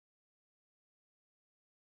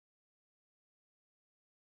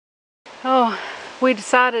Oh, we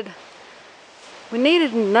decided we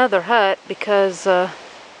needed another hut because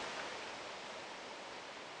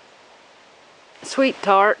Sweet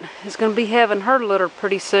Tart is going to be having her litter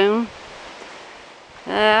pretty soon.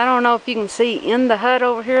 I don't know if you can see in the hut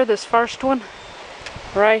over here, this first one,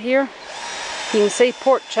 right here. You can see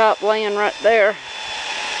Pork Chop laying right there.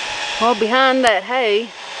 Well, behind that hay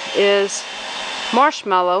is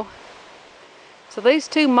Marshmallow. So these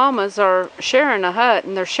two mamas are sharing a hut,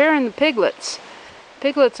 and they're sharing the piglets.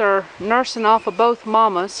 Piglets are nursing off of both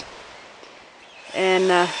mamas.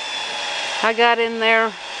 And I got in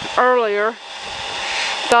there earlier,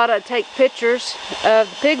 thought I'd take pictures of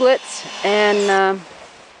the piglets, and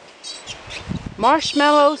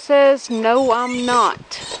Marshmallow says, no, I'm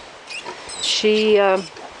not. She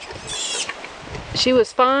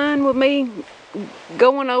was fine with me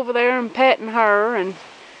going over there and petting her, and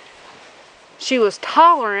she was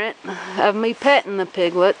tolerant of me petting the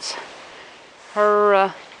piglets.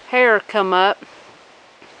 Her hair come up,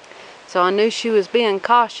 so I knew she was being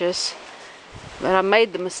cautious, but I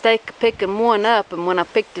made the mistake of picking one up, and when I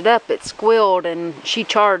picked it up it squealed and she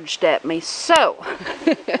charged at me. So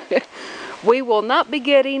we will not be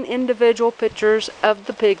getting individual pictures of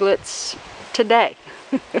the piglets today.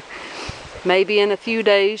 Maybe in a few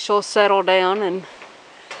days she'll settle down and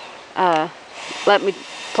let me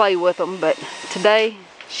play with them, but today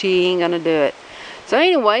she ain't gonna do it. So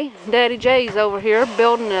anyway, Daddy Jay's over here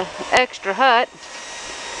building an extra hut,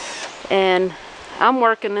 and I'm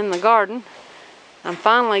working in the garden. I'm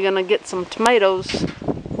finally gonna get some tomatoes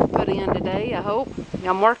put in today, I hope.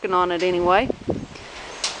 I'm working on it anyway.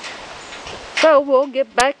 So we'll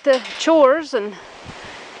get back to chores, and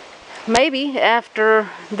maybe after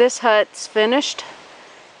this hut's finished,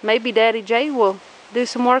 maybe Daddy Jay will do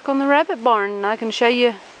some work on the rabbit barn, and I can show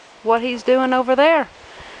you what he's doing over there.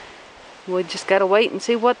 We just gotta wait and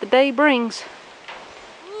see what the day brings.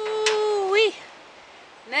 Ooh-wee.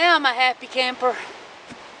 Now I'm a happy camper.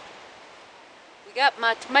 We got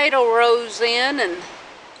my tomato rows in, and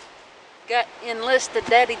got enlisted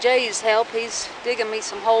Daddy Jay's help. He's digging me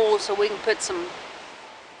some holes so we can put some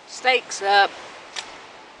stakes up.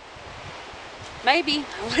 Maybe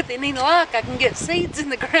with any luck I can get seeds in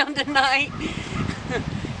the ground tonight.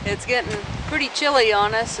 It's getting pretty chilly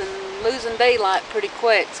on us and losing daylight pretty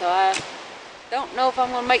quick, so I don't know if I'm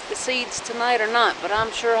going to make the seeds tonight or not, but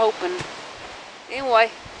I'm sure hoping. Anyway,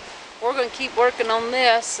 we're going to keep working on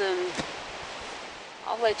this, and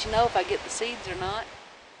I'll let you know if I get the seeds or not.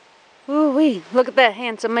 Ooh-wee, look at that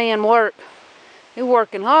handsome man work. He's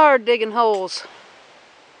working hard digging holes.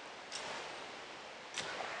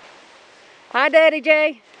 Hi, Daddy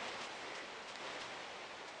Jay.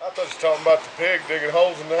 I thought you were talking about the pig digging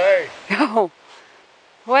holes in the hay. Oh,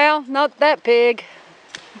 well, not that pig.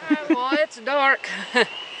 Well, it's dark.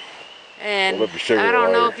 And I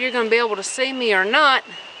don't know if you're going to be able to see me or not.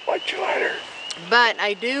 Light your lighter. But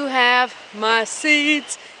I do have my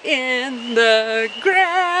seeds in the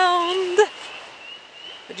ground.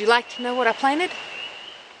 Would you like to know what I planted?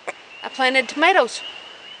 I planted tomatoes.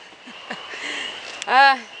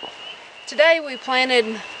 Today we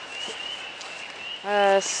planted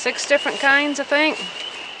 6 different kinds, I think.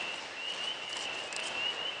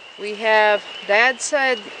 We have Dad's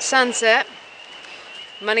Sunset,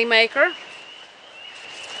 Moneymaker,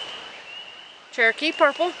 Cherokee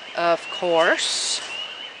Purple, of course.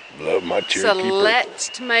 Love my Cherokee Select's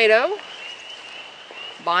Tomato,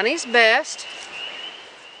 Bonnie's Best,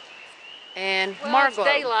 and Margot.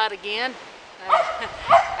 It's daylight again.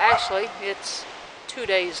 Actually, it's 2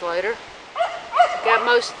 days later. Got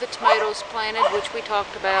most of the tomatoes planted, which we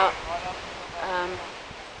talked about.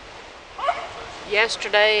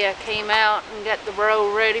 Yesterday I came out and got the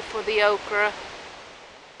row ready for the okra,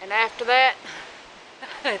 and after that,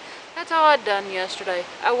 that's all I'd done yesterday.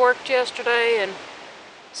 I worked yesterday and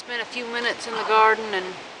spent a few minutes in the garden, and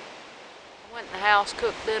went in the house,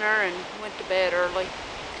 cooked dinner, and went to bed early.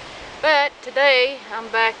 But today I'm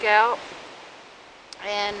back out,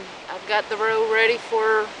 and I've got the row ready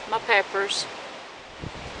for my peppers.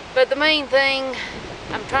 But the main thing,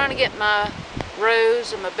 I'm trying to get my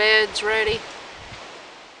rows and my beds ready.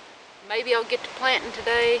 Maybe I'll get to planting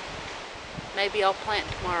today. Maybe I'll plant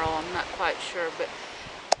tomorrow. I'm not quite sure, but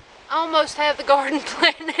I almost have the garden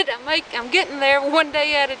planted. I'm getting there one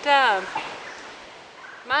day at a time.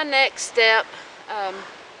 My next step,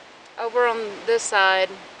 over on this side,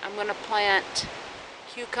 I'm going to plant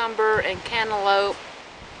cucumber and cantaloupe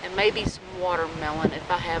and maybe some watermelon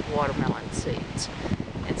if I have watermelon seeds.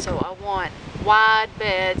 And so I want wide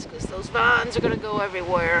beds because those vines are going to go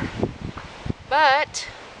everywhere. But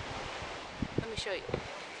let me show you.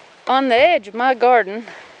 On the edge of my garden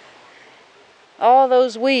all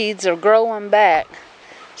those weeds are growing back.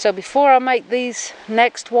 So before I make these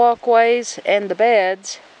next walkways and the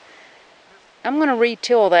beds, I'm going to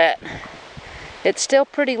re-till that. It's still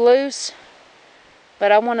pretty loose,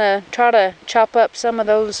 but I want to try to chop up some of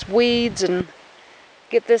those weeds and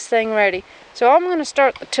get this thing ready. So I'm going to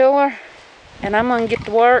start the tiller, and I'm going to get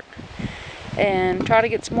to work and try to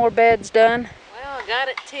get some more beds done. Well, I got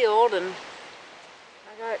it tilled, and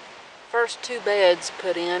I got first 2 beds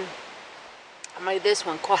put in. I made this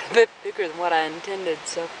one quite a bit bigger than what I intended,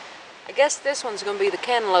 so I guess this one's going to be the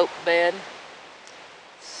cantaloupe bed.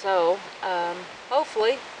 So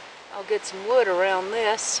hopefully I'll get some wood around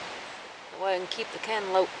this. That way I can keep the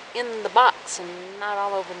cantaloupe in the box and not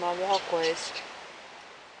all over my walkways.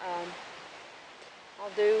 I'll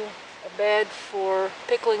do a bed for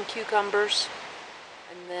pickling cucumbers,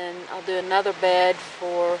 and then I'll do another bed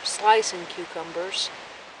for slicing cucumbers,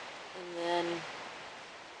 and then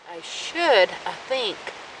I should, I think,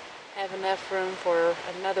 have enough room for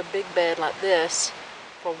another big bed like this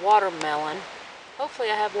for watermelon. Hopefully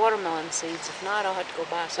I have watermelon seeds. If not, I'll have to go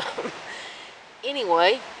buy some.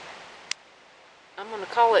 Anyway, I'm going to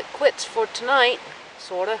call it quits for tonight,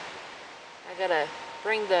 sorta. I gotta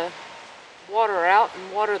bring the water out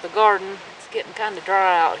and water the garden. It's getting kind of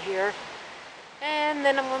dry out here. And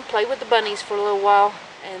then I'm going to play with the bunnies for a little while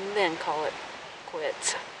and then call it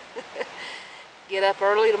quits. Get up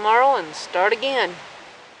early tomorrow and start again.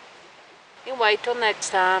 Anyway, till next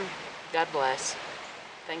time, God bless.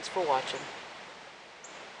 Thanks for watching.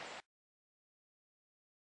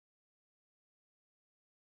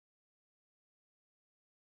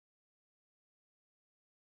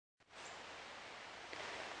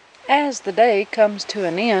 As the day comes to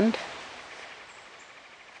an end,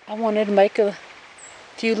 I wanted to make a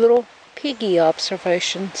few little piggy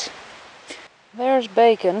observations. There's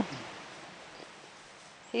Bacon.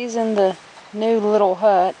 He's in the new little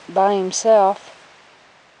hut by himself.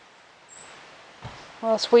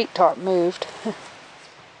 Well, Sweet Tart moved.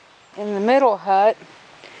 In the middle hut,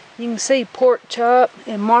 you can see Pork Chop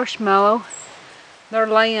and Marshmallow. They're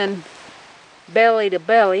laying belly to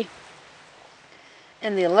belly.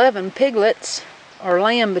 And the 11 piglets are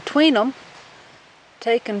laying between them,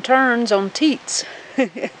 taking turns on teats.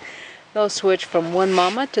 They'll switch from one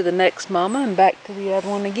mama to the next mama and back to the other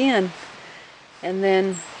one again. And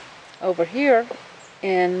then over here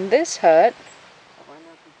in this hut,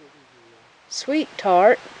 Sweet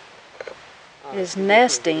Tart is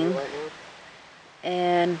nesting,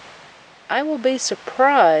 and I will be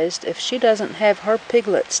surprised if she doesn't have her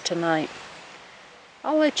piglets tonight.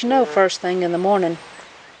 I'll let you know first thing in the morning.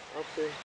 I'll see.